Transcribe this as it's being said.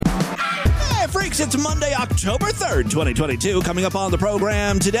Freaks. It's Monday, October 3rd, 2022. Coming up on the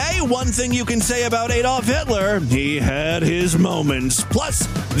program today, one thing you can say about Adolf Hitler, he had his moments. Plus,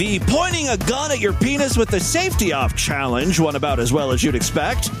 the pointing a gun at your penis with the safety off challenge went about as well as you'd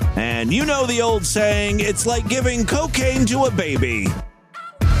expect. And you know the old saying, it's like giving cocaine to a baby.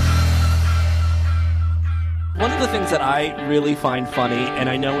 One of the things that I really find funny, and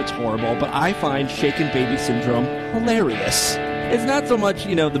I know it's horrible, but I find shaken baby syndrome hilarious. It's not so much,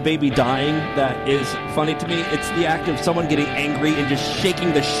 the baby dying that is funny to me. It's the act of someone getting angry and just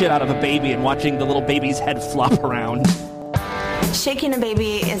shaking the shit out of a baby and watching the little baby's head flop around. Shaking a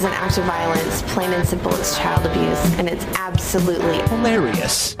baby is an act of violence. Plain and simple, it's child abuse, and it's absolutely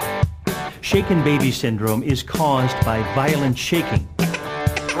hilarious. Shaken baby syndrome is caused by violent shaking.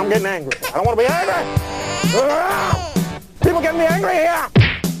 I'm getting angry. I don't want to be angry. People getting me angry here.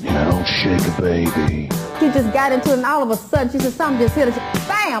 I don't shake a baby. He just got into it, and all of a sudden, she said, something just hit her.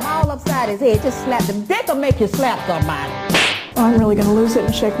 Bam! All upside his head. Just slapped him. Dick will make you slap somebody. I'm really going to lose it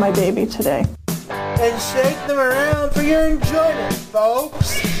and shake my baby today. And shake them around for your enjoyment,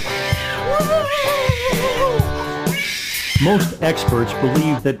 folks. Most experts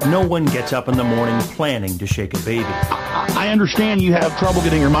believe that no one gets up in the morning planning to shake a baby. I understand you have trouble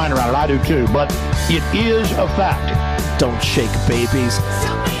getting your mind around it. I do too, but it is a fact. Don't shake babies.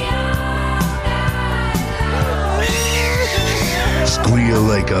 Squeal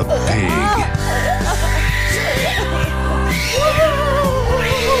like a pig.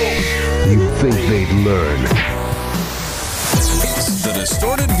 You think they'd learn? It's the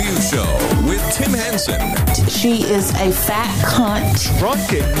Distorted View Show with Tim Henson. She is a fat cunt.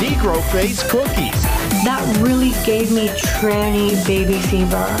 Drunken Negro face cookies. That really gave me tranny baby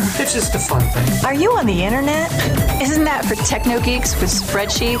fever. It's just a fun thing. Are you on the internet? Isn't that for techno geeks with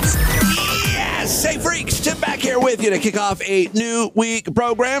spreadsheets? Yes! Hey, freaks! Tim back here with you to kick off a new week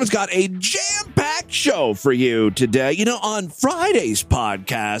program. It's got a jam-packed show for you today. On Friday's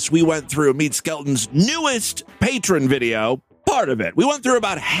podcast, we went through Meet Skelton's newest patron video. Part of it. We went through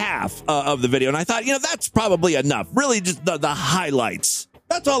about half of the video, and I thought, that's probably enough. Really just the highlights.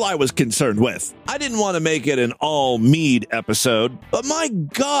 That's all I was concerned with. I didn't want to make it an all Mead episode, but my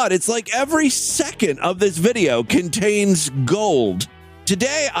God, it's like every second of this video contains gold.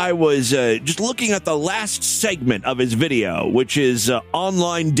 Today, I was just looking at the last segment of his video, which is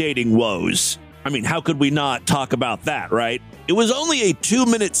online dating woes. I mean, how could we not talk about that, right? It was only a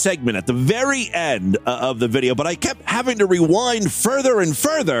 2-minute segment at the very end of the video, but I kept having to rewind further and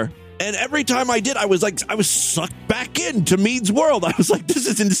further. And every time I did, I was sucked back into Mead's world. I was like, this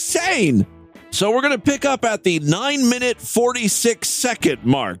is insane. So we're going to pick up at the 9-minute, 46-second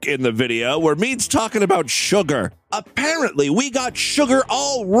mark in the video where Mead's talking about sugar. Apparently, we got sugar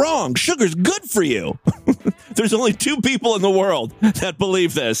all wrong. Sugar's good for you. There's only 2 people in the world that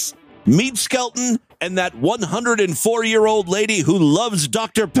believe this. Mead Skelton and that 104-year-old lady who loves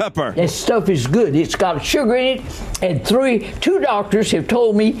Dr. Pepper. That stuff is good. It's got sugar in it, and 2 doctors have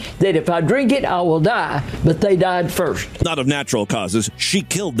told me that if I drink it, I will die, but they died first. Not of natural causes. She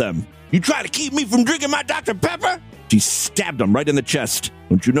killed them. You try to keep me from drinking my Dr. Pepper? She stabbed him right in the chest.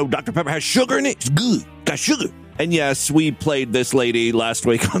 Don't you know Dr. Pepper has sugar in it? It's good. Got sugar. And yes, we played this lady last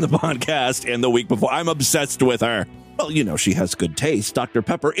week on the podcast and the week before. I'm obsessed with her. Well, she has good taste. Dr.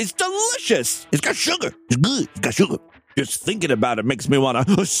 Pepper is delicious. It's got sugar. It's good. It's got sugar. Just thinking about it makes me want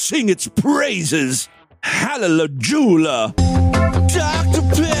to sing its praises. Hallelujah. Dr.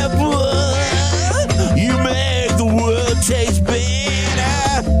 Pepper, you make the world taste better.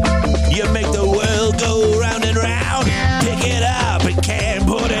 You make the world go round and round. Pick it up and can't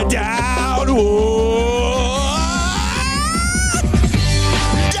put it down. Whoa.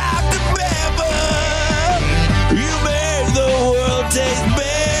 Taste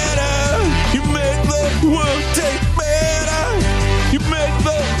better. You make the world taste better. You make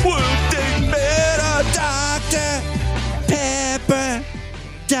the world taste better. Dr. Pepper.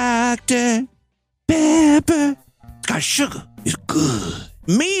 Dr. Pepper. It's got sugar. It's good.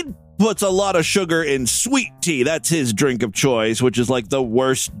 Mead puts a lot of sugar in sweet tea. That's his drink of choice, which is like the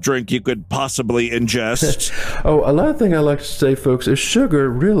worst drink you could possibly ingest. A lot of thing I like to say, folks, is sugar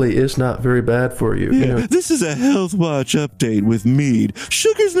really is not very bad for you. Yeah, this is a Health Watch update with Mead.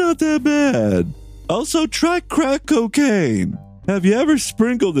 Sugar's not that bad. Also, try crack cocaine. Have you ever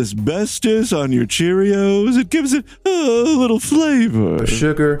sprinkled asbestos on your Cheerios? It gives it a little flavor.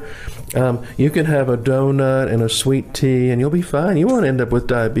 Sugar You can have a donut and a sweet tea, and you'll be fine. You won't end up with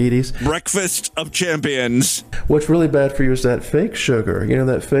diabetes. Breakfast of champions. What's really bad for you is that fake sugar. You know,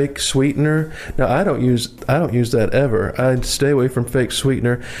 that fake sweetener. Now, I don't use that ever. I stay away from fake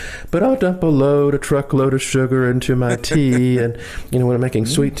sweetener, but I'll dump a truckload of sugar into my tea. And when I'm making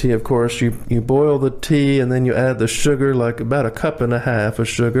sweet tea, of course, you boil the tea and then you add the sugar, like about 1.5 cups of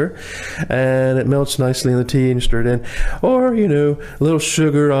sugar, and it melts nicely in the tea, and you stir it in. Or a little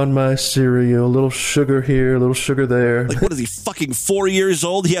sugar on my cereal, a little sugar here, a little sugar there. Like, what is he, fucking 4 years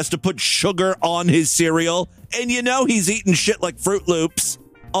old? He has to put sugar on his cereal, and he's eating shit like Fruit Loops,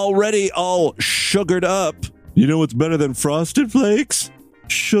 already all sugared up. You know what's better than Frosted Flakes?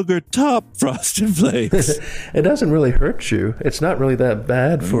 Sugar top Frosted Flakes. It doesn't really hurt you. It's not really that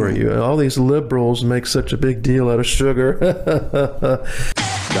bad for you. All these liberals make such a big deal out of sugar.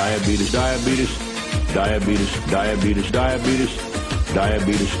 Diabetes, diabetes, diabetes, diabetes, diabetes,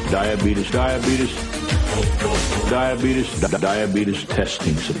 diabetes, diabetes, diabetes, diabetes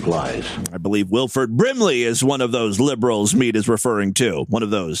testing supplies. I believe Wilford Brimley is one of those liberals Meade is referring to. One of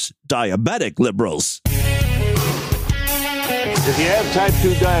those diabetic liberals. If you have type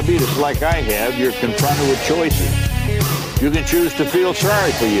 2 diabetes like I have, you're confronted with choices. You can choose to feel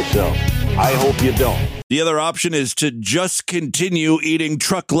sorry for yourself. I hope you don't. The other option is to just continue eating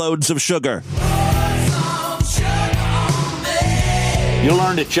truckloads of sugar. You'll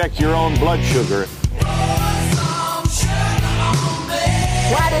learn to check your own blood sugar.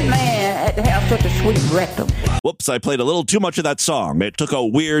 Why does man have such a sweet rectum? Whoops, I played a little too much of that song. It took a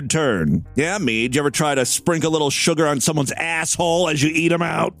weird turn. Yeah, Meade, you ever try to sprinkle a little sugar on someone's asshole as you eat them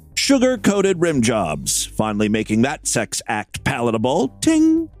out? Sugar-coated rim jobs, finally making that sex act palatable.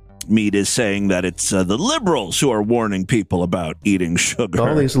 Ting! Meade is saying that it's the liberals who are warning people about eating sugar.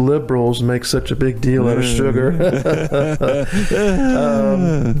 All these liberals make such a big deal out of sugar.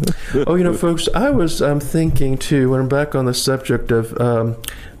 Folks, I was thinking, too, when I'm back on the subject of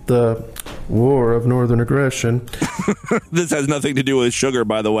the war of northern aggression. This has nothing to do with sugar,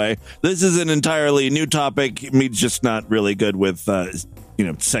 by the way. This is an entirely new topic. Meade's just not really good with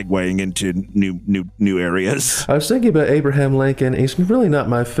segueing into new areas. I was thinking about Abraham Lincoln. He's really not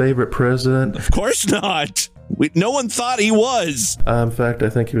my favorite president. Of course not. No one thought he was. In fact, I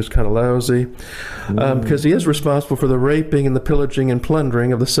think he was kind of lousy because he is responsible for the raping and the pillaging and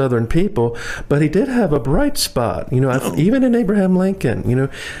plundering of the Southern people. But he did have a bright spot, even in Abraham Lincoln,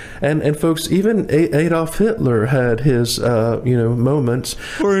 and folks, even Adolf Hitler had his, moments.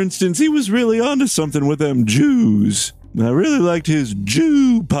 For instance, he was really onto something with them Jews. I really liked his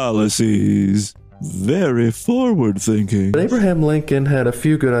Jew policies. Very forward-thinking. But Abraham Lincoln had a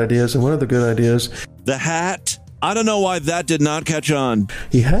few good ideas, and one of the good ideas... The hat? I don't know why that did not catch on.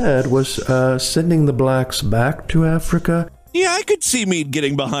 He was sending the blacks back to Africa. Yeah, I could see Meade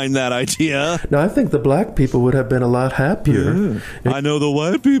getting behind that idea. Now, I think the black people would have been a lot happier. I know the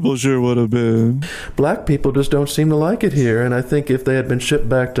white people sure would have been. Black people just don't seem to like it here, and I think if they had been shipped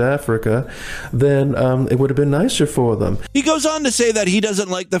back to Africa, then it would have been nicer for them. He goes on to say that he doesn't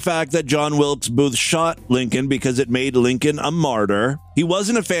like the fact that John Wilkes Booth shot Lincoln because it made Lincoln a martyr. He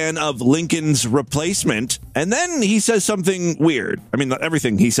wasn't a fan of Lincoln's replacement. And then he says something weird. I mean, not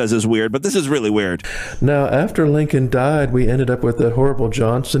everything he says is weird, but this is really weird. Now, after Lincoln died, we ended up with that horrible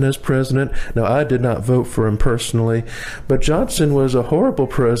Johnson as president. Now, I did not vote for him personally, but Johnson was a horrible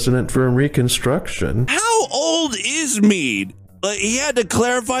president for Reconstruction. How old is Meade? He had to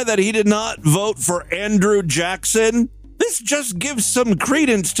clarify that he did not vote for Andrew Jackson. This just gives some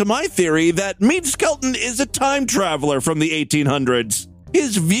credence to my theory that Meade Skelton is a time traveler from the 1800s.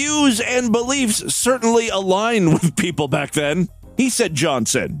 His views and beliefs certainly align with people back then. He said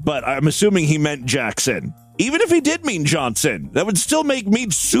Johnson, but I'm assuming he meant Jackson. Even if he did mean Johnson, that would still make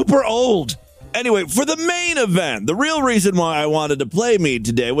Meade super old. Anyway, for the main event, the real reason why I wanted to play Meade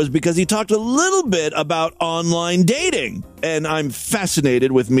today was because he talked a little bit about online dating. And I'm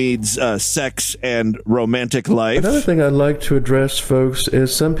fascinated with Meade's sex and romantic life. Another thing I'd like to address, folks,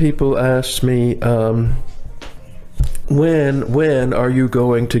 is some people ask me, when are you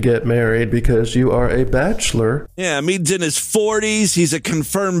going to get married? Because you are a bachelor. Yeah, Meade's in his 40s. He's a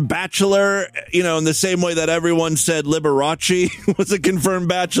confirmed bachelor, in the same way that everyone said Liberace was a confirmed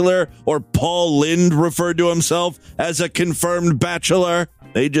bachelor, or Paul Lynde referred to himself as a confirmed bachelor.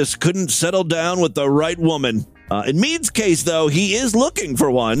 They just couldn't settle down with the right woman. In Meade's case, though, he is looking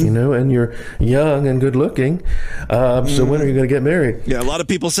for one. And you're young and good looking. So when are you going to get married? Yeah, a lot of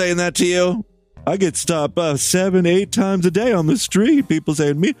people saying that to you. I get stopped 7-8 times a day on the street. People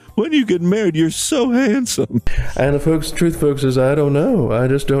saying, "Me, when you get married, you're so handsome." And the truth, folks, is I don't know. I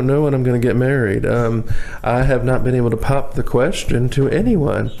just don't know when I'm going to get married. I have not been able to pop the question to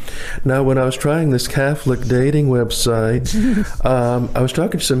anyone. Now, when I was trying this Catholic dating website, I was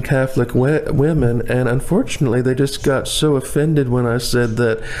talking to some Catholic women, and unfortunately, they just got so offended when I said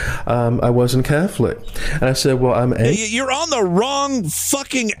that I wasn't Catholic. And I said, well, You're on the wrong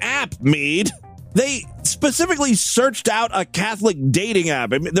fucking app, Mead. They specifically searched out a Catholic dating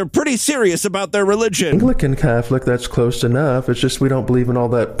app. I mean, they're pretty serious about their religion. Anglican Catholic, that's close enough. It's just we don't believe in all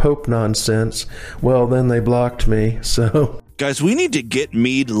that Pope nonsense. Well, then they blocked me, so... Guys, we need to get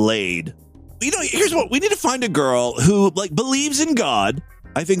Mead laid. You know, here's what. We need to find a girl who, like, believes in God.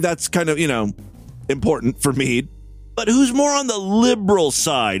 I think that's kind of, important for Mead. But who's more on the liberal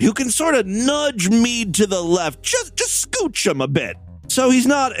side, who can sort of nudge Mead to the left, just scooch him a bit. So he's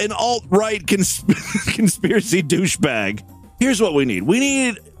not an alt-right conspiracy douchebag. Here's what we need. We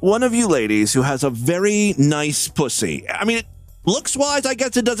need one of you ladies who has a very nice pussy. I mean, looks-wise, I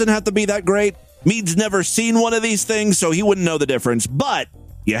guess it doesn't have to be that great. Mead's never seen one of these things, so he wouldn't know the difference. But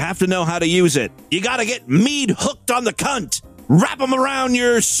you have to know how to use it. You got to get Mead hooked on the cunt. Wrap him around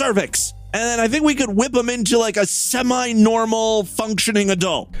your cervix. And then I think we could whip him into like a semi-normal functioning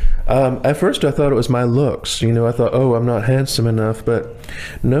adult. At first I thought it was my looks. I thought, I'm not handsome enough. But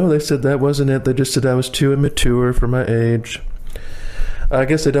no, they said that wasn't it. They just said I was too immature for my age. I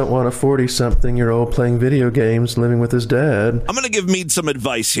guess they don't want a 40-something-year-old playing video games living with his dad. I'm going to give Mead some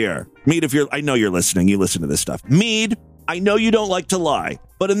advice here. Mead, I know you're listening. You listen to this stuff. Mead, I know you don't like to lie.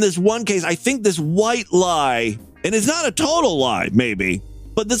 But in this one case, I think this white lie, and it's not a total lie, maybe,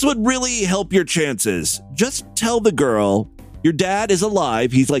 but this would really help your chances. Just tell the girl, your dad is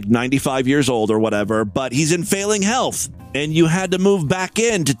alive. He's like 95 years old or whatever, but he's in failing health. And you had to move back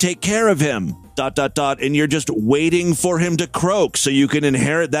in to take care of him. ... And you're just waiting for him to croak so you can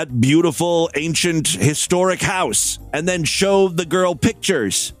inherit that beautiful, ancient, historic house. And then show the girl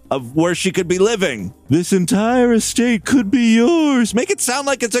pictures of where she could be living. This entire estate could be yours. Make it sound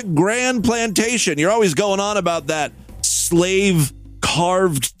like it's a grand plantation. You're always going on about that slave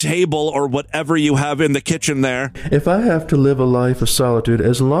carved table or whatever you have in the kitchen there. If I have to live a life of solitude,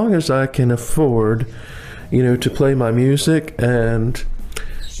 as long as I can afford, to play my music and,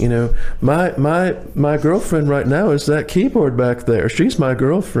 my girlfriend right now is that keyboard back there. She's my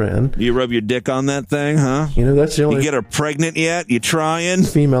girlfriend. You rub your dick on that thing, huh? That's the only... You get her pregnant yet? You trying?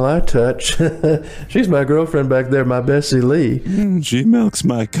 Female I touch. She's my girlfriend back there, my Bessie Lee. She milks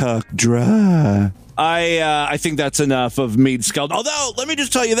my cock dry. I think that's enough of Mead Skeld. Although, let me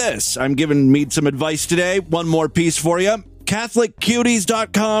just tell you this. I'm giving Mead some advice today. One more piece for you.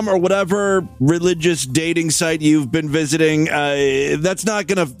 CatholicCuties.com or whatever religious dating site you've been visiting, that's not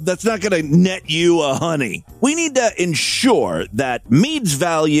gonna net you a honey. We need to ensure that Mead's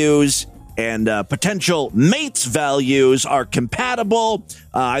values and potential mates' values are compatible.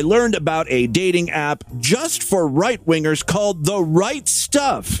 I learned about a dating app just for right-wingers called The Right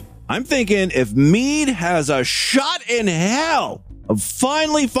Stuff. I'm thinking if Mead has a shot in hell of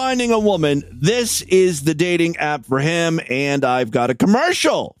finally finding a woman, this is the dating app for him, and I've got a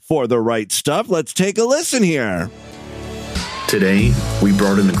commercial for The Right Stuff. Let's take a listen here. Today, we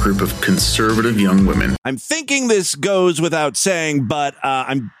brought in a group of conservative young women. I'm thinking this goes without saying, but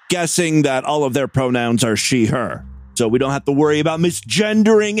I'm guessing that all of their pronouns are she, her. So we don't have to worry about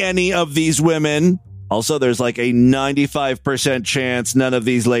misgendering any of these women. Also, there's like a 95% chance none of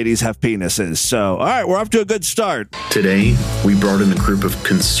these ladies have penises. So, all right, we're off to a good start. Today, we brought in a group of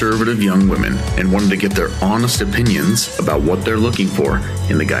conservative young women and wanted to get their honest opinions about what they're looking for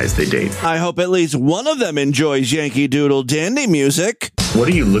in the guys they date. I hope at least one of them enjoys Yankee Doodle Dandy music. What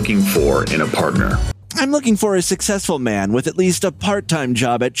are you looking for in a partner? I'm looking for a successful man with at least a part-time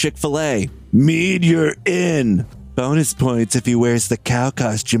job at Chick-fil-A. Mead, you're in. Bonus points if he wears the cow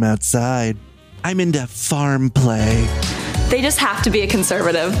costume outside. I'm into farm play. They just have to be a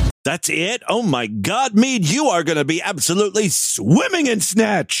conservative. That's it? Oh my God, Mead, you are going to be absolutely swimming in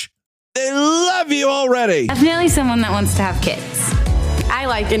snatch. They love you already. Definitely someone that wants to have kids. I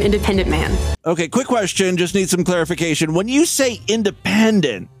like an independent man. Okay, quick question. Just need some clarification. When you say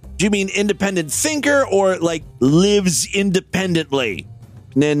independent, do you mean independent thinker or like lives independently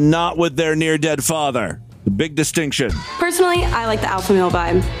and not with their near-dead father? The big distinction. Personally, I like the alpha male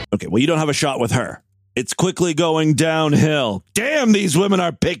vibe. Okay, well, you don't have a shot with her. It's quickly going downhill. Damn, these women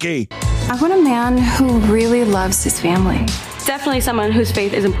are picky. I want a man who really loves his family. Definitely someone whose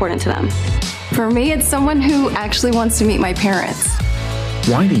faith is important to them. For me, it's someone who actually wants to meet my parents.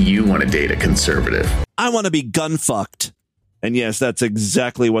 Why do you want to date a conservative? I want to be gun fucked. And yes, that's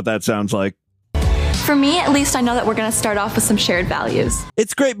exactly what that sounds like. For me, at least, I know that we're going to start off with some shared values.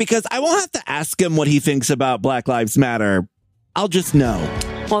 It's great because I won't have to ask him what he thinks about Black Lives Matter. I'll just know.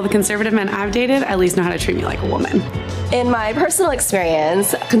 Well, the conservative men I've dated at least know how to treat me like a woman. In my personal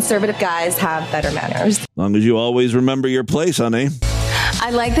experience, conservative guys have better manners. As long as you always remember your place, honey. I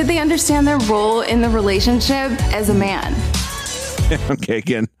like that they understand their role in the relationship as a man. Okay,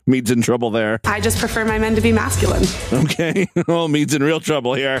 again, Mead's in trouble there. I just prefer my men to be masculine. Okay, well, Mead's in real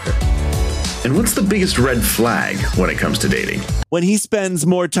trouble here. And what's the biggest red flag when it comes to dating? When he spends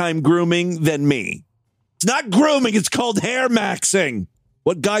more time grooming than me. It's not grooming, it's called hair maxing.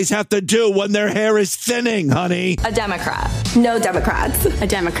 What guys have to do when their hair is thinning, honey. A Democrat. No Democrats. A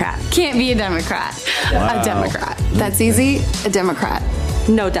Democrat. Can't be a Democrat. Wow. A Democrat. That's easy. A Democrat.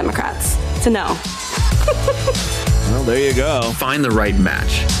 No Democrats. It's a no. Well, there you go. Find the right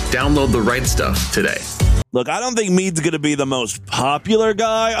match. Download the right stuff today. Look, I don't think Mead's going to be the most popular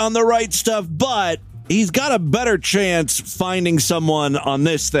guy on the right stuff, but he's got a better chance finding someone on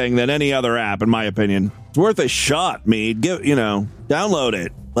this thing than any other app, in my opinion. It's worth a shot, Mead. Download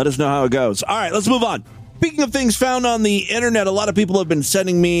it. Let us know how it goes. All right, let's move on. Speaking of things found on the internet, a lot of people have been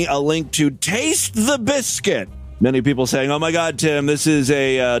sending me a link to Taste the Biscuit. Many people saying, oh my God, Tim, this is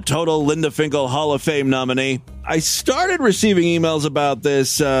a total Linda Finkel Hall of Fame nominee. I started receiving emails about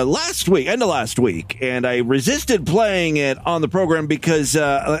this end of last week, and I resisted playing it on the program because,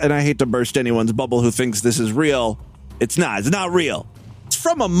 and I hate to burst anyone's bubble who thinks this is real. It's not real. It's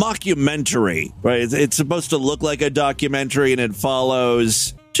from a mockumentary, right? It's supposed to look like a documentary, and it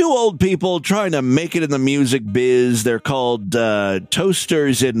follows two old people trying to make it in the music biz. They're called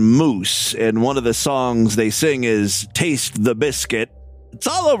Toasters and Moose, and one of the songs they sing is Taste the Biscuit. It's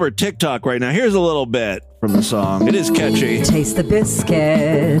all over TikTok right now. Here's a little bit from the song. It is catchy. Taste the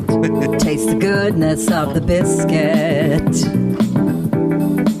biscuit. Taste the goodness of the biscuit.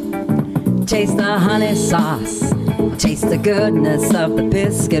 Taste the honey sauce. Taste the goodness of the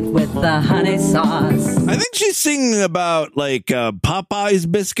biscuit with the honey sauce. I think she's singing about like Popeye's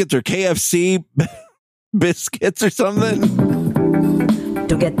biscuits or KFC biscuits or something.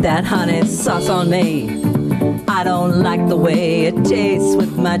 Don't get that honey sauce on me. I don't like the way it tastes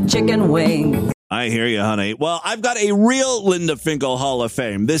with my chicken wings. I hear you, honey. Well, I've got a real Linda Finkel Hall of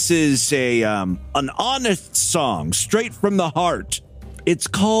Fame. This is an honest song, straight from the heart. It's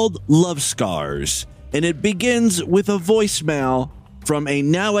called Love Scars, and it begins with a voicemail from a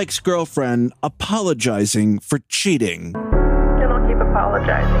now ex-girlfriend apologizing for cheating. And I'll keep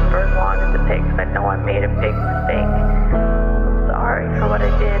apologizing for as long as it takes. I know I made a big mistake. I'm sorry for what I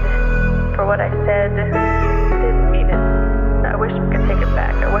did, for what I said. Didn't mean it. I wish we could take it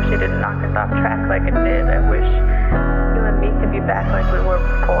back. I wish it didn't knock us off track like it did. I wish you and me could be back like we were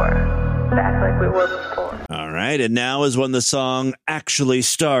before. Back like we were before. All right, and now is when the song actually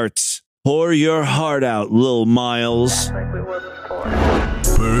starts. Pour your heart out, Lil Miles. Back like we were before.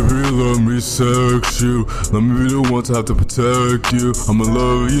 Baby, let me sex you. Let me be the one to have to protect you. I'ma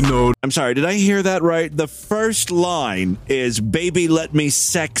love you, know. I'm sorry, did I hear that right? The first line is, baby, let me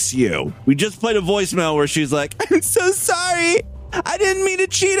sex you. We just played a voicemail where she's like, I'm so sorry. I didn't mean to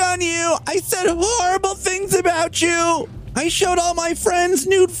cheat on you. I said horrible things about you. I showed all my friends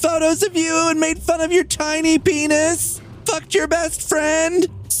nude photos of you and made fun of your tiny penis. Fucked your best friend.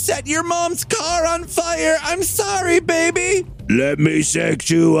 Set your mom's car on fire. I'm sorry, baby. Let me sex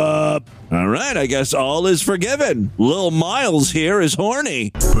you up. All right, I guess all is forgiven. Lil Miles here is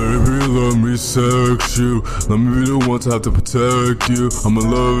horny. Baby, let me sex you. Let me be the one to have to protect you. I'ma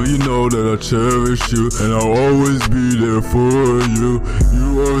love you, know that I cherish you. And I'll always be there for you.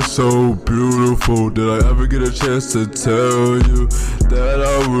 You are so beautiful. Did I ever get a chance to tell you that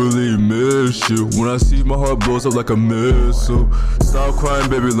I really miss you? When I see my heart blows up like a missile. Stop crying,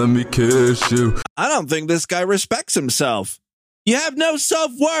 baby, let me kiss you. I don't think this guy respects himself. You have no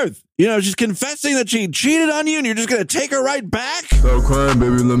self-worth. You know, she's confessing that she cheated on you and you're just going to take her right back? Stop crying,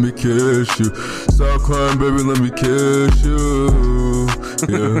 baby, let me kiss you. Stop crying, baby, let me kiss you.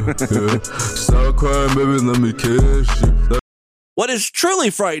 Yeah. Stop crying, baby, let me kiss you. What is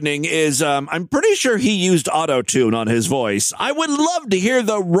truly frightening is I'm pretty sure he used auto-tune on his voice. I would love to hear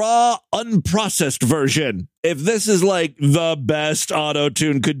the raw, unprocessed version. If this is like the best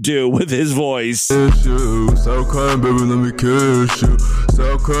auto-tune could do with his voice. Stop crying, baby, let me kiss you.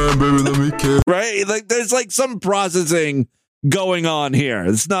 Stop crying, baby, let me kiss you. Right? Like there's like some processing going on here.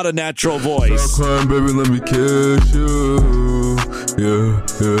 It's not a natural voice. Stop crying, baby, let me kiss you. Yeah.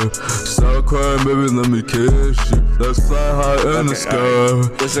 Stop crying, baby, let me kiss you. Let's fly high in the sky.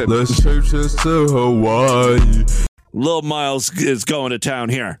 Listen. Let's chase this to Hawaii. Lil Miles is going to town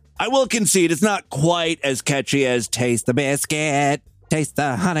here. I will concede it's not quite as catchy as Taste the Biscuit. Taste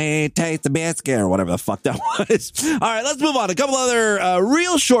the honey, taste the biscuit, or whatever the fuck that was. All right, let's move on. A couple other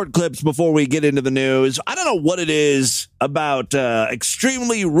real short clips before we get into the news. I don't know what it is about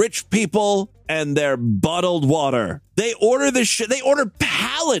extremely rich people and their bottled water. They order this shit. They order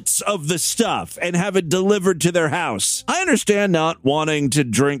pallets of the stuff and have it delivered to their house. I understand not wanting to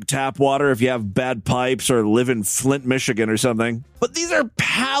drink tap water if you have bad pipes or live in Flint, Michigan or something. But these are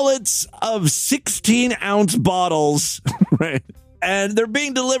pallets of 16-ounce bottles, right? And they're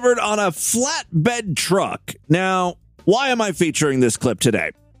being delivered on a flatbed truck. Now, why am I featuring this clip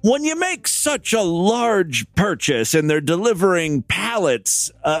today? When you make such a large purchase and they're delivering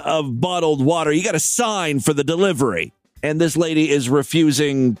pallets of bottled water, you got to sign for the delivery. And this lady is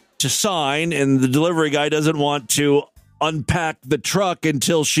refusing to sign, and the delivery guy doesn't want to unpack the truck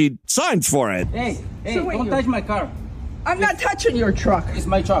until she signs for it. Hey, don't touch my car. I'm not touching your truck. It's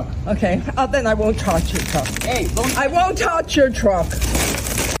my truck. Okay, then I won't touch your truck. Hey, I won't touch your truck.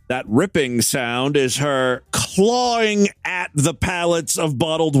 That ripping sound is her clawing at the pallets of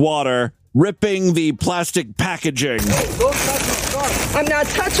bottled water, ripping the plastic packaging. Hey, don't touch my car. I'm not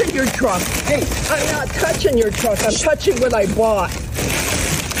touching your truck. Hey, I'm not touching your truck. I'm touching what I bought.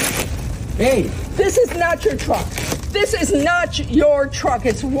 Hey. This is not your truck. This is not your truck.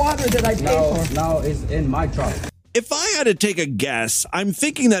 It's water that I paid for. Now it's in my truck. If I had to take a guess, I'm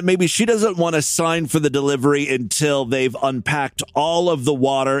thinking that maybe she doesn't want to sign for the delivery until they've unpacked all of the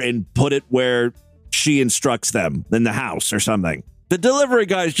water and put it where she instructs them, in the house or something. The delivery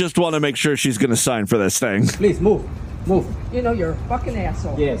guys just want to make sure she's going to sign for this thing. Please, move. You know, you're a fucking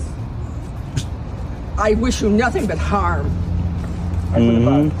asshole. Yes. I wish you nothing but harm.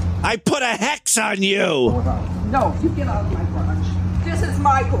 I put a hex on you. No, you get out of my garage. This is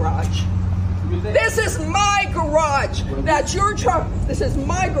my garage. This is my garage. That's your truck. This is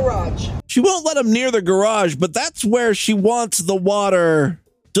my garage. She won't let him near the garage, but that's where she wants the water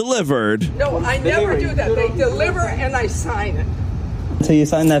delivered. No, I never do that. They deliver and I sign it. So you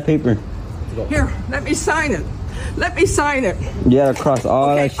sign that paper. Here, let me sign it. Let me sign it. You gotta cross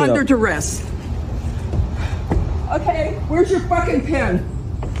all that shit under up. duress. Okay, where's your fucking pen?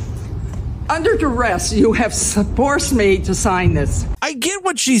 Under duress, you have forced me to sign this. I get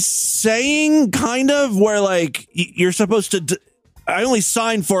what she's saying, kind of, where, like, you're supposed to... I only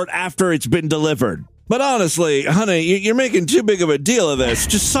sign for it after it's been delivered. But honestly, honey, you're making too big of a deal of this.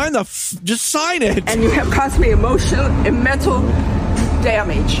 Just sign just sign it. And you have caused me emotional and mental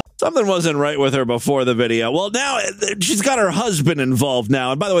damage. Something wasn't right with her before the video. Well, now she's got her husband involved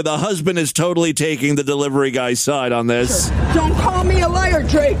now. And by the way, the husband is totally taking the delivery guy's side on this. Sure. Don't call me a liar,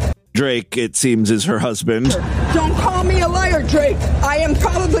 Drake. Drake, it seems, is her husband. Don't call me a liar, Drake. I am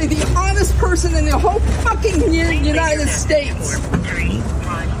probably the honest person in the whole fucking United States.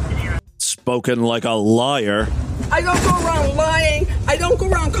 Spoken like a liar. I don't go around lying. I don't go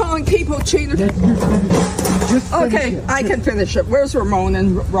around calling people cheaters. Okay, I can finish it. Where's Ramon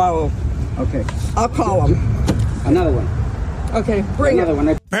and Raul? Okay. I'll call them. Another one. Okay, bring Another it. one.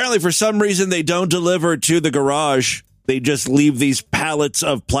 Apparently, for some reason, they don't deliver to the garage. They just leave these pallets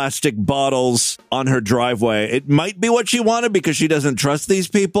of plastic bottles on her driveway. It might be what she wanted because she doesn't trust these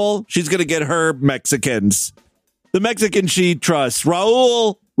people. She's going to get her Mexicans. The Mexicans she trusts.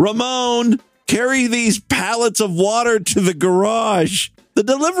 Raul, Ramon, carry these pallets of water to the garage. The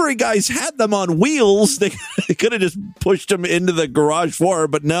delivery guys had them on wheels. They could have just pushed them into the garage for her,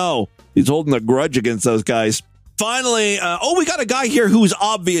 but no. He's holding a grudge against those guys. Finally, we got a guy here who's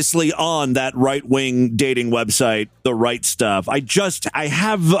obviously on that right-wing dating website, The Right Stuff. I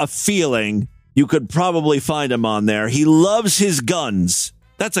have a feeling you could probably find him on there. He loves his guns.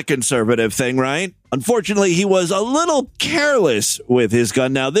 That's a conservative thing, right? Unfortunately, he was a little careless with his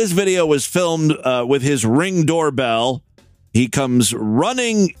gun. Now, this video was filmed with his Ring doorbell. He comes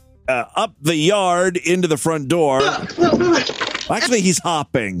running up the yard into the front door. Actually, he's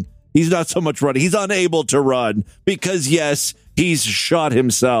hopping. He's not so much running. He's unable to run because, yes, he's shot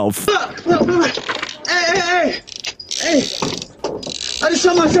himself. Hey! I just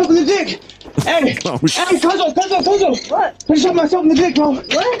shot myself in the dick. Hey, Cuzzo. What? I just shot myself in the dick, bro.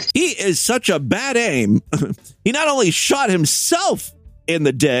 What? He is such a bad aim. He not only shot himself in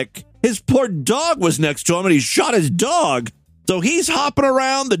the dick, his poor dog was next to him, and he shot his dog. So he's hopping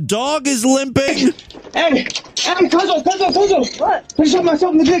around. The dog is limping. Hey, Cuzzo. What? I just shot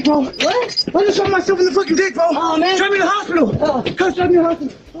myself in the dick, bro. What? I just shot myself in the fucking dick, bro. Oh, man. Drive me to the hospital. Cuz, drive me to the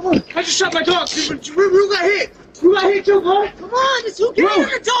hospital. Come on. I just shot my dog. You got hit. You got hit too, bro. Come on, it's who get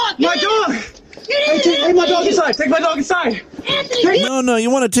your dog. My dog. Hey, take my dog inside. Take my dog inside. No, you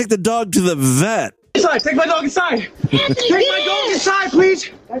want to take the dog to the vet. Inside, take my dog inside. Take my dog inside, please.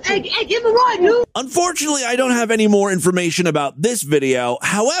 Hey, give him a ride, dude. Unfortunately, I don't have any more information about this video.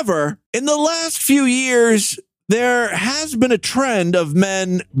 However, in the last few years, there has been a trend of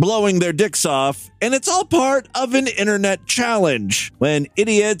men blowing their dicks off, and it's all part of an internet challenge. When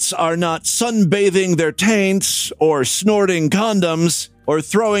idiots are not sunbathing their taints or snorting condoms or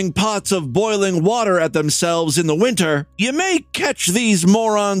throwing pots of boiling water at themselves in the winter, you may catch these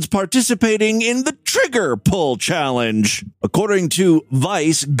morons participating in the trigger pull challenge. According to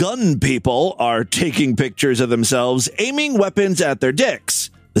Vice, gun people are taking pictures of themselves aiming weapons at their dicks.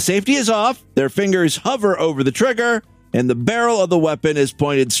 The safety is off, their fingers hover over the trigger, and the barrel of the weapon is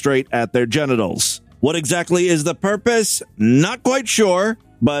pointed straight at their genitals. What exactly is the purpose? Not quite sure,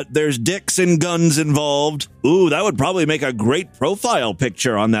 but there's dicks and guns involved. Ooh, that would probably make a great profile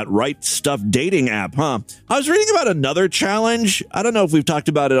picture on that Right Stuff dating app, huh? I was reading about another challenge. I don't know if we've talked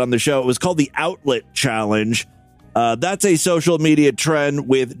about it on the show. It was called the Outlet Challenge. That's a social media trend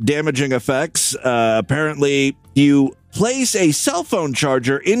with damaging effects. Apparently, you place a cell phone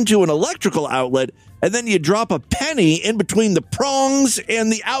charger into an electrical outlet, and then you drop a penny in between the prongs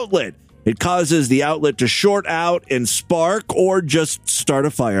and the outlet. It causes the outlet to short out and spark or just start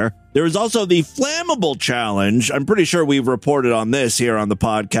a fire. There is also the flammable challenge. I'm pretty sure we've reported on this here on the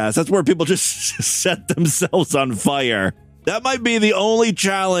podcast. That's where people just set themselves on fire. That might be the only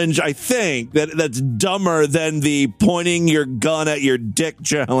challenge, I think, that's dumber than the pointing your gun at your dick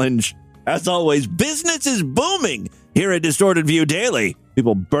challenge. As always, business is booming here at Distorted View Daily.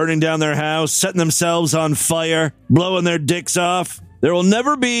 People burning down their house, setting themselves on fire, blowing their dicks off. There will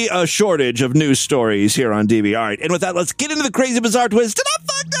never be a shortage of news stories here on DV. All right, and with that, let's get into the crazy, bizarre twist to the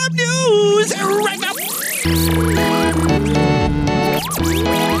fucked up news right now.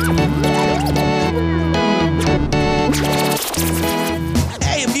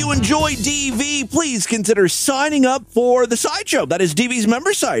 Hey, if you enjoy DV, please consider signing up for the Sideshow. That is DV's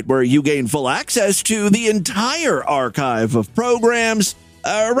member site, where you gain full access to the entire archive of programs.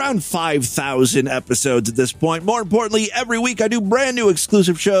 Around 5,000 episodes at this point. More importantly, every week I do brand new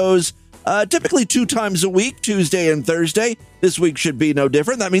exclusive shows, typically 2 times a week, Tuesday and Thursday. This week should be no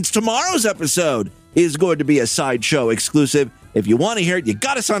different. That means tomorrow's episode is going to be a Sideshow exclusive. If you want to hear it, you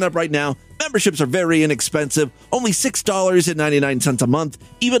got to sign up right now. Memberships are very inexpensive, only $6.99 a month,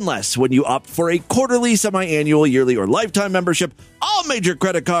 even less when you opt for a quarterly, semi-annual, yearly, or lifetime membership. All major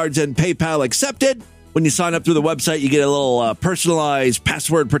credit cards and PayPal accepted. When you sign up through the website, you get a little personalized,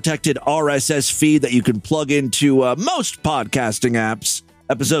 password-protected RSS feed that you can plug into most podcasting apps.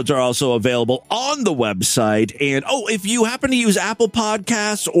 Episodes are also available on the website. And, if you happen to use Apple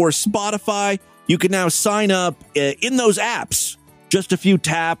Podcasts or Spotify, you can now sign up in those apps. Just a few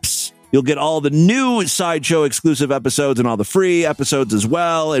taps. You'll get all the new Sideshow exclusive episodes and all the free episodes as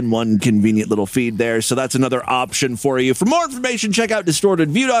well in one convenient little feed there. So that's another option for you. For more information, check out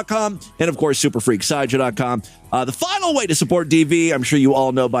DistortedView.com and, of course, SuperFreakSideshow.com. The final way to support DV, I'm sure you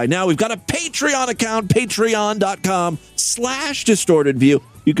all know by now, we've got a Patreon account, patreon.com/DistortedView.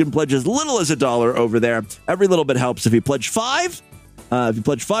 You can pledge as little as $1 over there. Every little bit helps. If you pledge $5,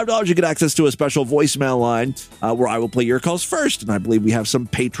 you get access to a special voicemail line where I will play your calls first. And I believe we have some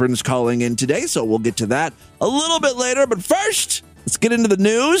patrons calling in today, so we'll get to that a little bit later. But first, let's get into the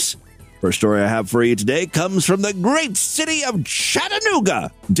news. First story I have for you today comes from the great city of Chattanooga.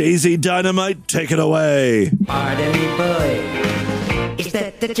 Daisy Dynamite, take it away. Pardon me, boy. Is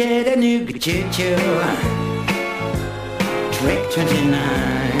that the Chattanooga choo-choo? Track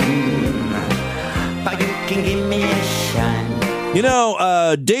 29. But you can give me a shine. You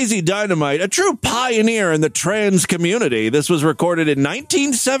know, Daisy Dynamite, a true pioneer in the trans community. This was recorded in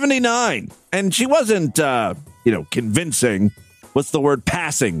 1979, and she wasn't, convincing. What's the word?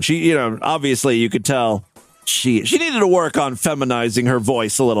 Passing. She, obviously you could tell she needed to work on feminizing her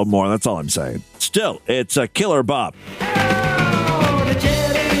voice a little more. That's all I'm saying. Still, it's a killer bop.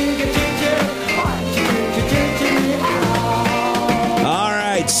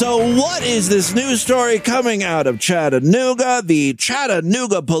 So what is this news story coming out of Chattanooga? The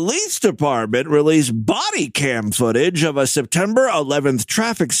Chattanooga Police Department released body cam footage of a September 11th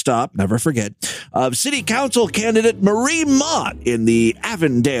traffic stop, never forget, of City Council candidate Marie Mott in the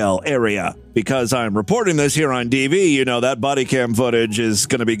Avondale area. Because I'm reporting this here on DV, that body cam footage is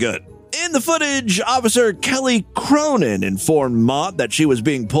going to be good. In the footage, Officer Kelly Cronin informed Mott that she was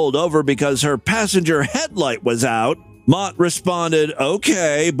being pulled over because her passenger headlight was out. Mott responded,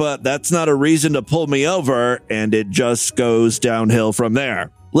 "Okay, but that's not a reason to pull me over," and it just goes downhill from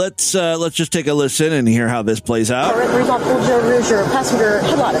there. Let's just take a listen and hear how this plays out. All right, the reason I pulled you over is your passenger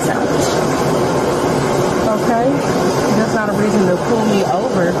headlight is out. Okay. that's not a reason to pull me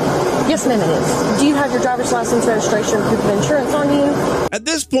over. Yes, ma'am, it is. Do you have your driver's license, registration, proof of insurance on you? At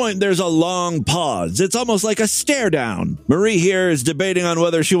this point, there's a long pause. It's almost like a stare down. Marie here is debating on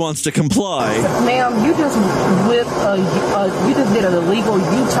whether she wants to comply. Ma'am, you just did an illegal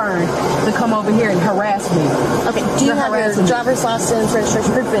U-turn to come over here and harass me. Okay, do you have your driver's license,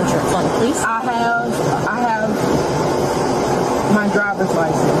 registration, proof of insurance on you, please? I have my driver's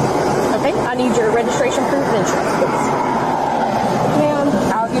license. Okay, I need your registration, proof of insurance, please. Ma'am,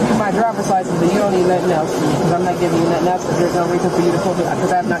 I'll give you my driver's license, but you don't need nothing else because I'm not giving you nothing else because there's no reason for you to pull me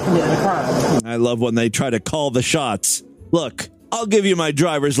because I have not committed a crime. I love when they try to call the shots. Look, I'll give you my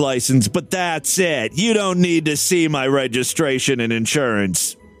driver's license, but that's it. You don't need to see my registration and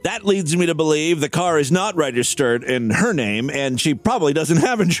insurance. That leads me to believe the car is not registered in her name, and she probably doesn't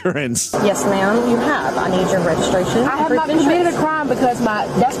have insurance. Yes, ma'am, you have. I need your registration. I have not committed a crime because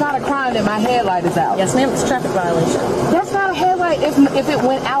that's not a crime that my headlight is out. Yes, ma'am, it's a traffic violation. That's not a headlight if it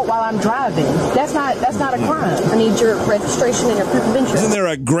went out while I'm driving. That's not a crime. I need your registration and your proof of insurance. Isn't there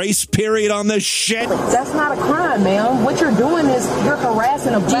a grace period on this shit? That's not a crime, ma'am. What you're doing is you're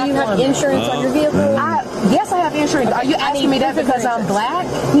harassing a black woman. Do you have insurance on your vehicle? Yes, I have insurance. Okay. Are you asking me that because I'm black?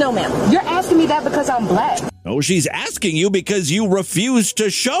 No, ma'am. You're asking me that because I'm black. No, she's asking you because you refuse to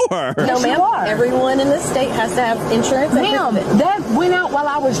show her. No, ma'am. Everyone in this state has to have insurance. Ma'am, that went out while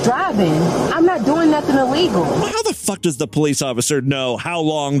I was driving. I'm not doing nothing illegal. Well, how the fuck does the police officer know how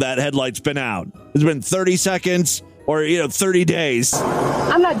long that headlight's been out? It's been 30 seconds or, 30 days.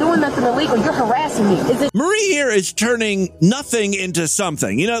 I'm not doing nothing illegal. You're harassing me. Marie here is turning nothing into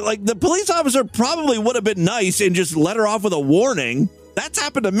something. Like the police officer probably would have been nice and just let her off with a warning. That's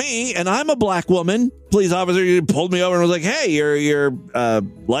happened to me, and I'm a black woman. Police officer pulled me over and was like, "Hey, your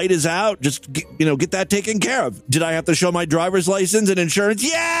light is out. Just get that taken care of." Did I have to show my driver's license and insurance?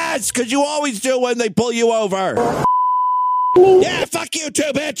 Yes, because you always do when they pull you over. Yeah, fuck you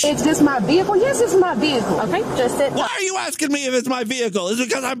too, bitch. Is this my vehicle? Yes, it's my vehicle. Okay, just sit. Why are you asking me if it's my vehicle? Is it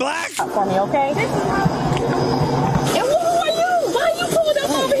because I'm black? For me, okay? And who are you? Why you pulled up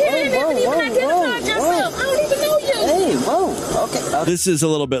over here and haven't even identified yourself? I don't even know you. Hey, whoa. Okay. This is a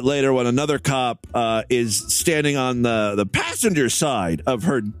little bit later when another cop is standing on the passenger side of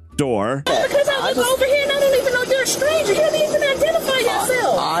her door. Because I was over here and I don't even know you're a stranger. You didn't even identify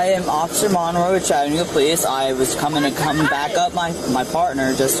yourself. I am Officer Monroe with Chattanooga Police. I was coming back up my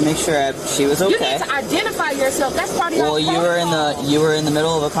partner just to make sure she was okay. You need to identify yourself. That's part of your you were in the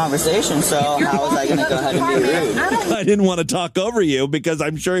middle of a conversation, so how was I going to go ahead and be rude? I didn't want to talk over you because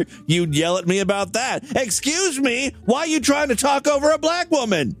I'm sure you'd yell at me about that. Excuse me, why are you trying to talk over a black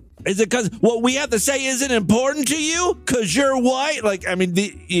woman? Is it because what we have to say isn't important to you? Because you're white?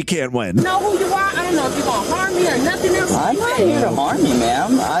 You can't win. Know who you are? I don't know if you're going to harm me or nothing else. I'm not here to harm you,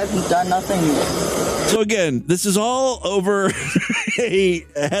 ma'am. I've done nothing. So again, this is all over a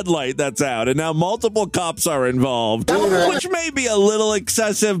headlight that's out, and now multiple cops are involved, which may be a little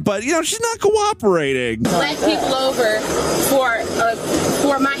excessive, but, she's not cooperating. Black people over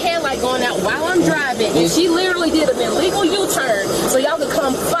for my headlight going out while I'm driving, and she literally did an illegal U-turn, so y'all can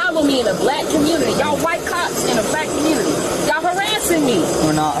come follow me in a black community. Y'all white cops in a black community. Y'all harassing me.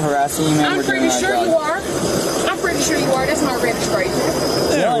 We're not harassing you, ma'am. I'm pretty sure you are. I'm pretty sure you are. That's my registration.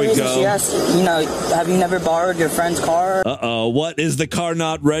 There we go. Yes, have you never borrowed your friend's car? Uh-oh, what? Is the car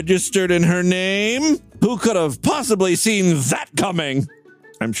not registered in her name? Who could have possibly seen that coming?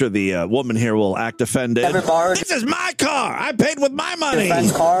 I'm sure the woman here will act offended. Ever borrowed? This is my car. I paid with my money. Your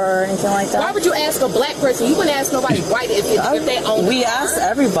friend's car or anything like that? Why would you ask a black person? You wouldn't ask nobody white if they own a car. We ask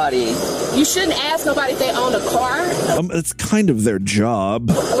everybody. You shouldn't ask nobody if they own a car. It's kind of their job.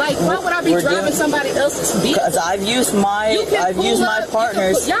 Like, why would I be driving somebody else's vehicle? Because I've used my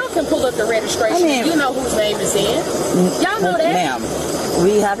partner's. Y'all can pull up the registration. You know whose name is in. Y'all know that. Ma'am,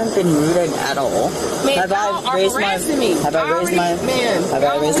 we haven't been rude at all. Man, have I raised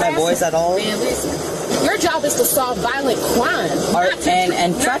my voice at all? Man, listen. Your job is to solve violent crime.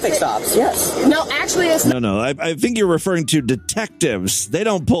 And traffic stops, yes. No, actually it's not. No, I think you're referring to detectives. They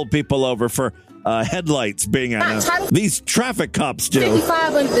don't pull people over for headlights being out. These traffic cops do.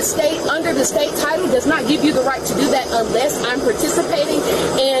 55 under the state title does not give you the right to do that unless I'm participating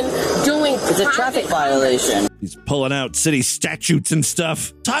in doing. It's a traffic violation. He's pulling out city statutes and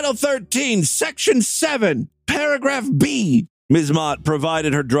stuff. Title 13, Section 7, Paragraph B. Ms. Mott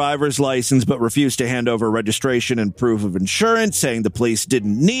provided her driver's license but refused to hand over registration and proof of insurance, saying the police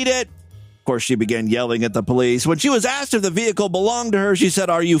didn't need it. Of course, she began yelling at the police. When she was asked if the vehicle belonged to her, she said,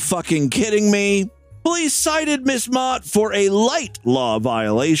 "Are you fucking kidding me?" Police cited Ms. Mott for a light law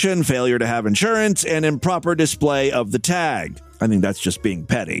violation, failure to have insurance, and improper display of the tag. I think that's just being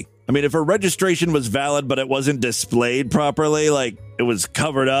petty. I mean, if her registration was valid, but it wasn't displayed properly, like it was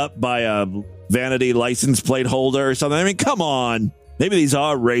covered up by a vanity license plate holder or something. I mean, come on. Maybe these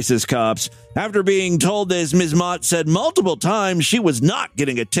are racist cops. After being told this, Ms. Mott said multiple times she was not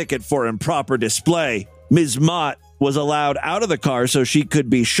getting a ticket for improper display. Ms. Mott was allowed out of the car so she could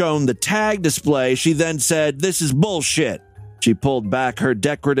be shown the tag display. She then said, "This is bullshit." She pulled back her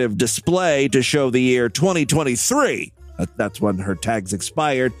decorative display to show the year 2023. That's when her tags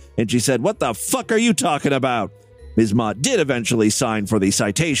expired. And she said, "What the fuck are you talking about?" Ms. Mott did eventually sign for the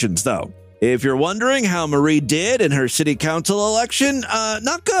citations, though. If you're wondering how Marie did in her city council election,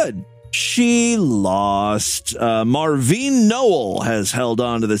 not good. She lost. Marvine Noel has held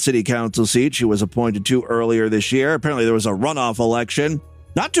on to the city council seat she was appointed to earlier this year. Apparently there was a runoff election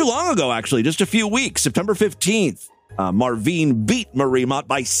not too long ago, actually, just a few weeks, September 15th. Marvine beat Marie Mott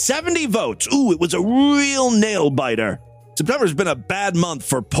by 70 votes. Ooh, it was a real nail biter. September's been a bad month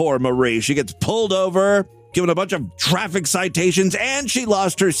for poor Marie. She gets pulled over, given a bunch of traffic citations, and she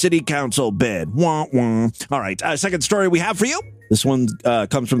lost her city council bid. Wah, wah. All right, second story we have for you. This one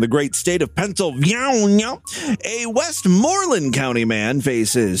comes from the great state of Pennsylvania. A Westmoreland County man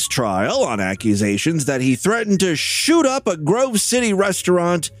faces trial on accusations that he threatened to shoot up a Grove City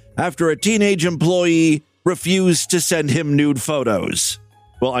restaurant after a teenage employee refused to send him nude photos.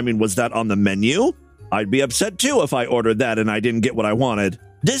 Well, I mean, was that on the menu? I'd be upset too if I ordered that and I didn't get what I wanted.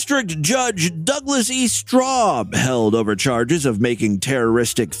 District Judge Douglas E. Straub held over charges of making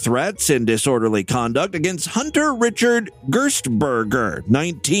terroristic threats and disorderly conduct against Hunter Richard Gerstberger,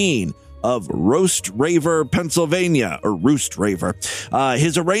 19, of Roast Raver, Pennsylvania, or Roost Raver.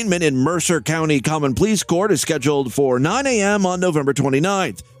 His arraignment in Mercer County Common Pleas Court is scheduled for 9 a.m. on November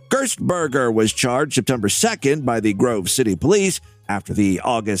 29th. Gerstberger was charged September 2nd by the Grove City Police after the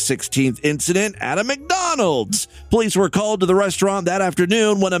August 16th incident at a McDonald's. Police were called to the restaurant that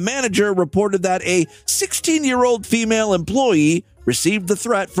afternoon when a manager reported that a 16-year-old female employee received the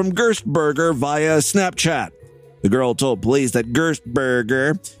threat from Gerstberger via Snapchat. The girl told police that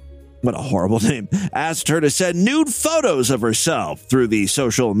Gerstberger, what a horrible name, asked her to send nude photos of herself through the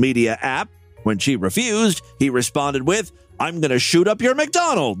social media app. When she refused, he responded with, "I'm going to shoot up your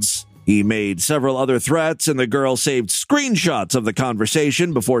McDonald's." He made several other threats, and the girl saved screenshots of the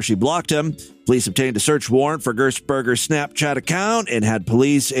conversation before she blocked him. Police obtained a search warrant for Gerstberger's Snapchat account and had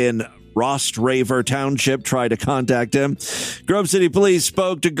police in Rost Raver Township try to contact him. Grove City Police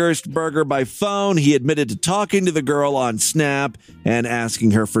spoke to Gerstberger by phone. He admitted to talking to the girl on Snap and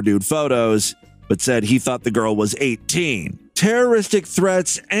asking her for nude photos, but said he thought the girl was 18. Terroristic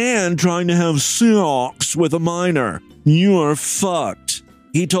threats and trying to have sex with a minor. You are fucked.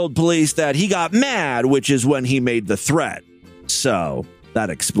 He told police that he got mad, which is when he made the threat. So that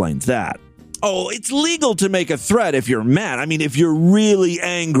explains that. Oh, it's legal to make a threat if you're mad. I mean, if you're really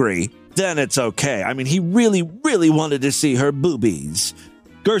angry, then it's okay. I mean, he really, really wanted to see her boobies.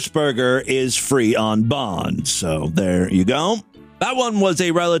 Gerstberger is free on bond. So there you go. That one was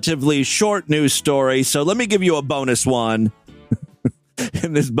a relatively short news story. So let me give you a bonus one.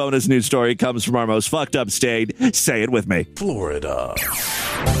 And this bonus news story comes from our most fucked up state. Say it with me. Florida.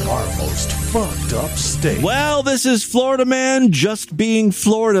 Our most fucked up state. Well, this is Florida man just being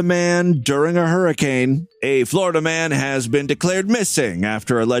Florida man during a hurricane. A Florida man has been declared missing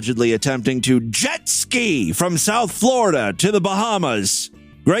after allegedly attempting to jet ski from South Florida to the Bahamas.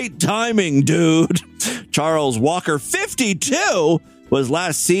 Great timing, dude. Charles Walker, 52, was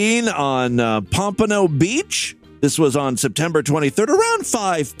last seen on Pompano Beach. This was on September 23rd, around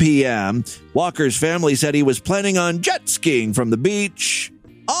 5 p.m. Walker's family said he was planning on jet skiing from the beach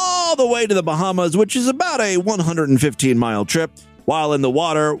all the way to the Bahamas, which is about a 115-mile trip. While in the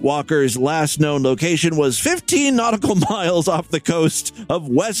water, Walker's last known location was 15 nautical miles off the coast of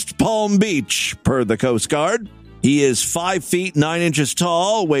West Palm Beach, per the Coast Guard. He is 5 feet 9 inches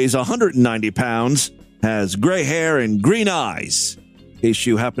tall, weighs 190 pounds, has gray hair and green eyes. In case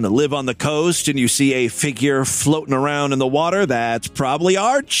you happen to live on the coast and you see a figure floating around in the water, that's probably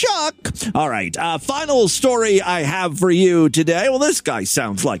our Chuck. All right, final story I have for you today. Well, this guy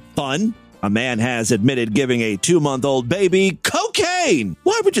sounds like fun. A man has admitted giving a 2-month-old baby cocaine.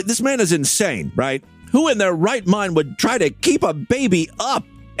 Why would you? This man is insane, right? Who in their right mind would try to keep a baby up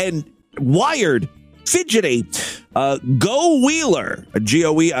and wired, fidgety? Go Wheeler,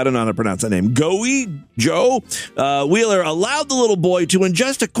 G-O-E, I don't know how to pronounce that name. Joe Wheeler allowed the little boy to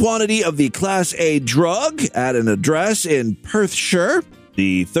ingest a quantity of the Class A drug at an address in Perthshire.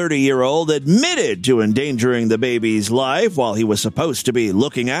 The 30-year-old admitted to endangering the baby's life while he was supposed to be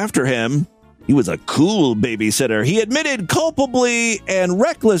looking after him. He was a cool babysitter. He admitted culpably and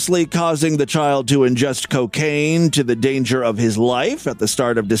recklessly causing the child to ingest cocaine to the danger of his life at the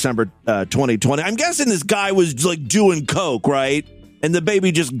start of December 2020. I'm guessing this guy was like doing coke, right? And the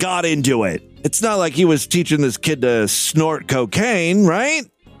baby just got into it. It's not like he was teaching this kid to snort cocaine, right?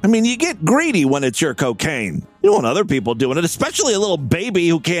 I mean, you get greedy when it's your cocaine. You don't want other people doing it, especially a little baby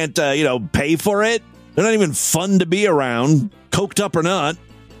who can't, pay for it. They're not even fun to be around, coked up or not.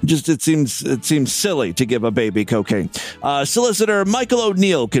 Just it seems silly to give a baby cocaine. Solicitor Michael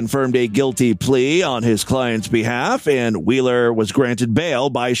O'Neill confirmed a guilty plea on his client's behalf, and Wheeler was granted bail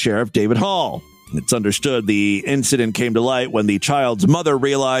by Sheriff David Hall. It's understood the incident came to light when the child's mother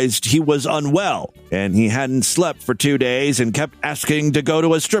realized he was unwell and he hadn't slept for 2 days and kept asking to go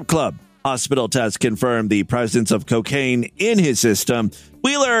to a strip club. Hospital tests confirmed the presence of cocaine in his system.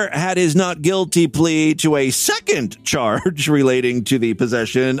 Wheeler had his not guilty plea to a second charge relating to the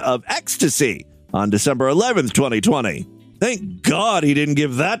possession of ecstasy on December 11th, 2020. Thank God he didn't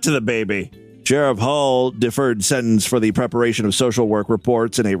give that to the baby. Sheriff Hall deferred sentence for the preparation of social work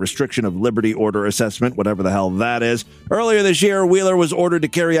reports and a restriction of liberty order assessment, whatever the hell that is. Earlier this year, Wheeler was ordered to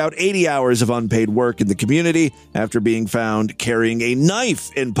carry out 80 hours of unpaid work in the community after being found carrying a knife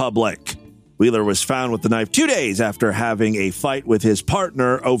in public. Wheeler was found with the knife 2 days after having a fight with his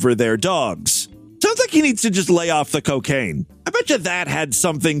partner over their dogs. Sounds like he needs to just lay off the cocaine. I bet you that had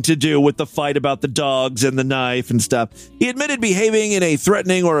something to do with the fight about the dogs and the knife and stuff. He admitted behaving in a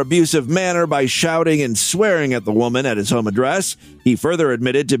threatening or abusive manner by shouting and swearing at the woman at his home address. He further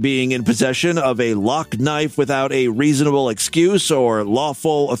admitted to being in possession of a lock knife without a reasonable excuse or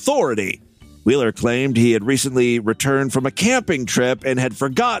lawful authority. Wheeler claimed he had recently returned from a camping trip and had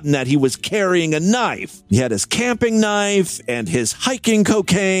forgotten that he was carrying a knife. He had his camping knife and his hiking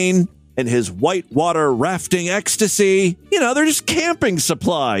cocaine and his whitewater rafting ecstasy. They're just camping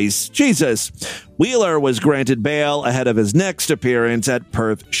supplies. Jesus. Wheeler was granted bail ahead of his next appearance at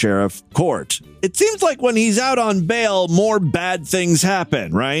Perth Sheriff Court. It seems like when he's out on bail, more bad things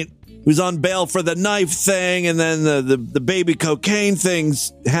happen, right? He was on bail for the knife thing, and then the baby cocaine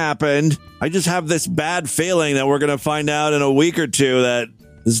things happened. I just have this bad feeling that we're going to find out in a week or two that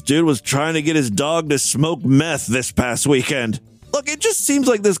this dude was trying to get his dog to smoke meth this past weekend. Look, it just seems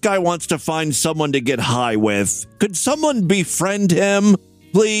like this guy wants to find someone to get high with. Could someone befriend him,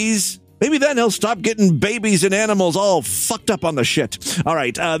 please? Maybe then he'll stop getting babies and animals all fucked up on the shit. All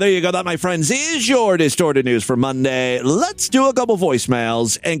right, there you go. That, my friends, is your Distorted News for Monday. Let's do a couple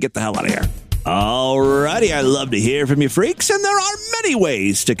voicemails and get the hell out of here. Alrighty, I love to hear from you freaks, and there are many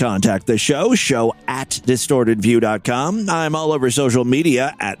ways to contact the show at distortedview.com. I'm all over social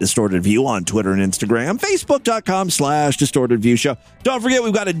media at distortedview on Twitter and Instagram, facebook.com/distortedviewshow. Don't forget,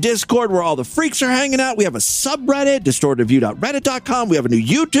 we've got a Discord where all the freaks are hanging out. We have a subreddit, distortedview.reddit.com. We have a new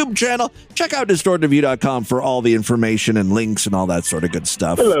YouTube channel. Check out distortedview.com for all the information and links and all that sort of good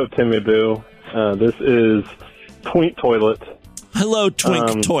stuff. Hello, Timmy Boo. This is Twink Toilet. Hello,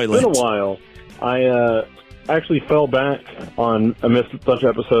 Twink Toilet. It's been a while. I actually fell back on I missed a bunch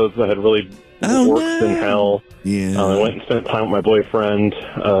of episodes that had really worked in hell. Yeah. I went and spent time with my boyfriend.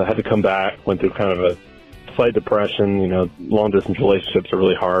 Had to come back. Went through kind of a slight depression. Long distance relationships are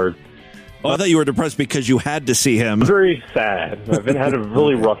really hard. Oh, I thought you were depressed because you had to see him. Very sad. I've had a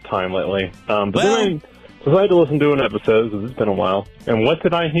really rough time lately. But then I decided to listen to an episode because it's been a while. And what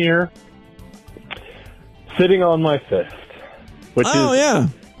did I hear? Sitting on My Fist, which is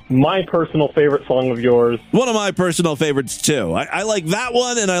my personal favorite song of yours. One of my personal favorites, too. I like that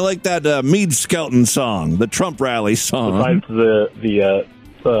one, and I like that Meade Skelton song, the Trump rally song. Besides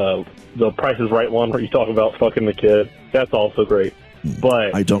the Price is Right one where you talk about fucking the kid. That's also great.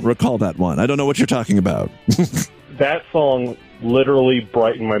 But I don't recall that one. I don't know what you're talking about. That song literally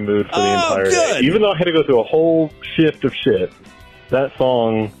brightened my mood for the entire day. Even though I had to go through a whole shift of shit, that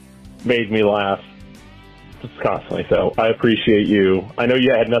song made me laugh constantly. So I appreciate you. I know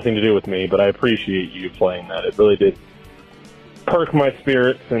you had nothing to do with me, but I appreciate you playing that. It really did perk my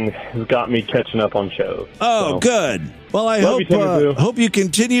spirits and has got me catching up on shows. Oh, so good. Well, I hope you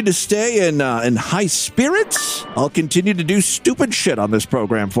continue to stay in high spirits. I'll continue to do stupid shit on this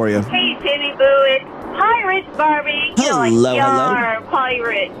program for you. Hey, Timmy Boo, it's Pirate Barbie. Hello.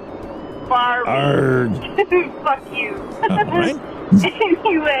 Pirate Barbie. Fuck you. All right.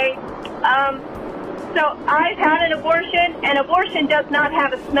 Anyway, so I've had an abortion, and abortion does not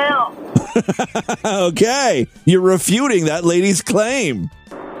have a smell. Okay. You're refuting that lady's claim.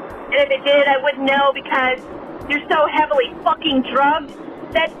 And if it did, I wouldn't know because you're so heavily fucking drugged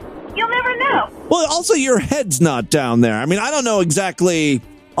that you'll never know. Well, also, your head's not down there. I mean, I don't know exactly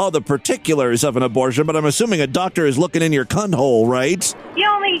all the particulars of an abortion, but I'm assuming a doctor is looking in your cunt hole, right? You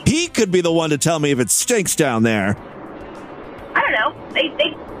only He could be the one to tell me if it stinks down there. I don't know. They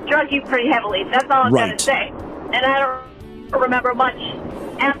drug you pretty heavily. That's all I'm going to say. And I don't remember much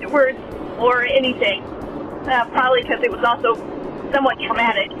afterwards or anything. Probably because it was also somewhat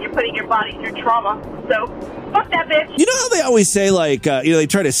traumatic. You're putting your body through trauma. So, fuck that bitch. You know how they always say, like, they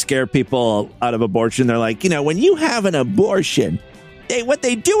try to scare people out of abortion. They're like, when you have an abortion, what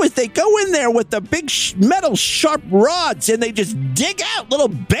they do is they go in there with the big metal sharp rods and they just dig out little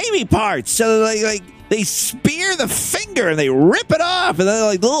baby parts. So they spear the finger and they rip it off, and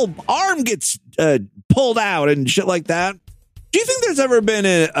then the little arm gets pulled out and shit like that. Do you think there's ever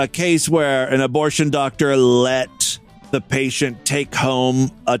been a case where an abortion doctor let the patient take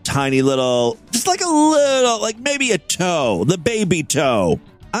home a tiny little, just like a little, like maybe a toe, the baby toe,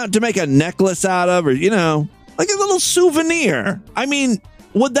 to make a necklace out of, or, like a little souvenir? I mean,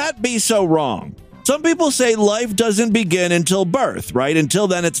 would that be so wrong? Some people say life doesn't begin until birth, right? Until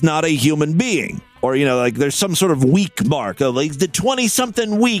then, it's not a human being. Or, there's some sort of week mark, like the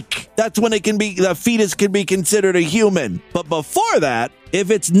 20-something week. That's when the fetus can be considered a human. But before that,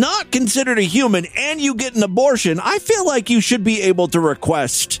 if it's not considered a human and you get an abortion, I feel like you should be able to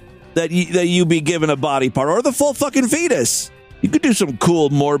request that you be given a body part or the full fucking fetus. You could do some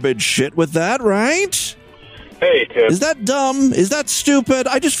cool, morbid shit with that, right? Hey, Tim. Is that dumb? Is that stupid?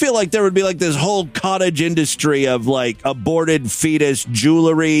 I just feel like there would be like this whole cottage industry of like aborted fetus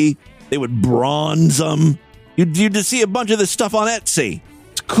jewelry. They would bronze them. You'd just see a bunch of this stuff on Etsy.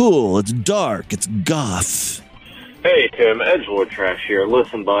 It's cool. It's dark. It's goth. Hey, Tim. Edgewood Trash here.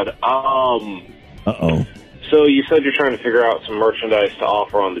 Listen, bud. Uh-oh. So you said you're trying to figure out some merchandise to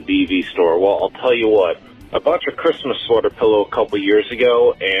offer on the DV store. Well, I'll tell you what. I bought your Christmas sweater pillow a couple years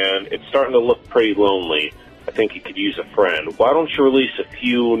ago, and it's starting to look pretty lonely. I think you could use a friend. Why don't you release a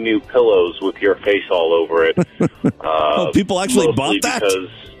few new pillows with your face all over it? People actually bought that? Because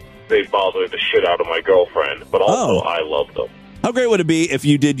they bother the shit out of my girlfriend, but also I love them. How great would it be if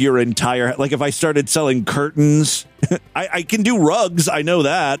you did your entire, like if I started selling curtains? I can do rugs, I know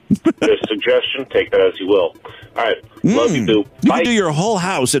that. Just suggestion, take that as you will. All right, love you, boo. You can do your whole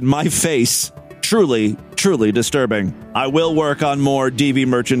house in my face. Truly, truly disturbing. I will work on more DV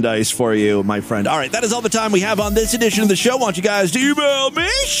merchandise for you, my friend. All right, that is all the time we have on this edition of the show. I want you guys to email me,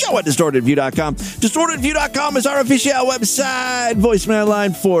 show@distortedview.com. Distortedview.com is our official website. Voicemail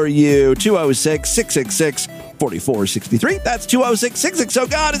line for you, 206-666-4463. That's 206-66. Oh,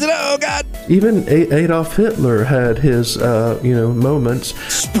 God, is it? Oh, God. Even Adolf Hitler had his, moments.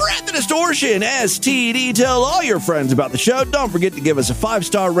 Spread the distortion, STD. Tell all your friends about the show. Don't forget to give us a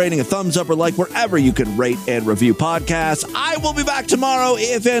 5-star rating, a thumbs up, or like wherever you can rate and review podcasts. I will be back tomorrow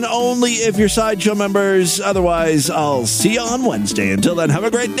if and only if you're Sideshow members. Otherwise, I'll see you on Wednesday. Until then, have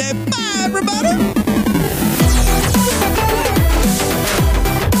a great day. Bye, everybody.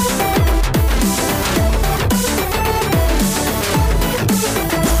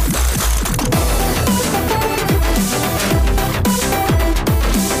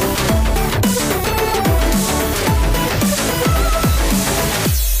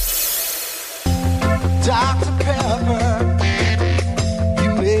 Dr. Pepper, you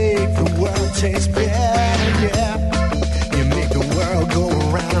make the world taste better, yeah. You make the world go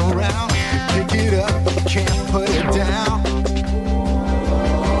around and round. You pick it up, but you can't put it down.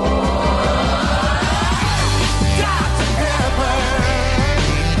 Dr. Pepper,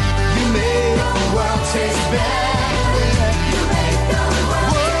 you make the world taste better. You make the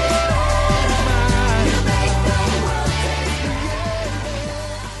world taste better. You make the world taste better.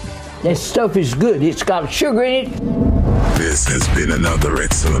 That stuff is good. It's got sugar in it. This has been another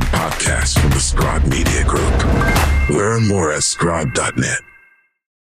excellent podcast from the Scribe Media Group. Learn more at scribe.net.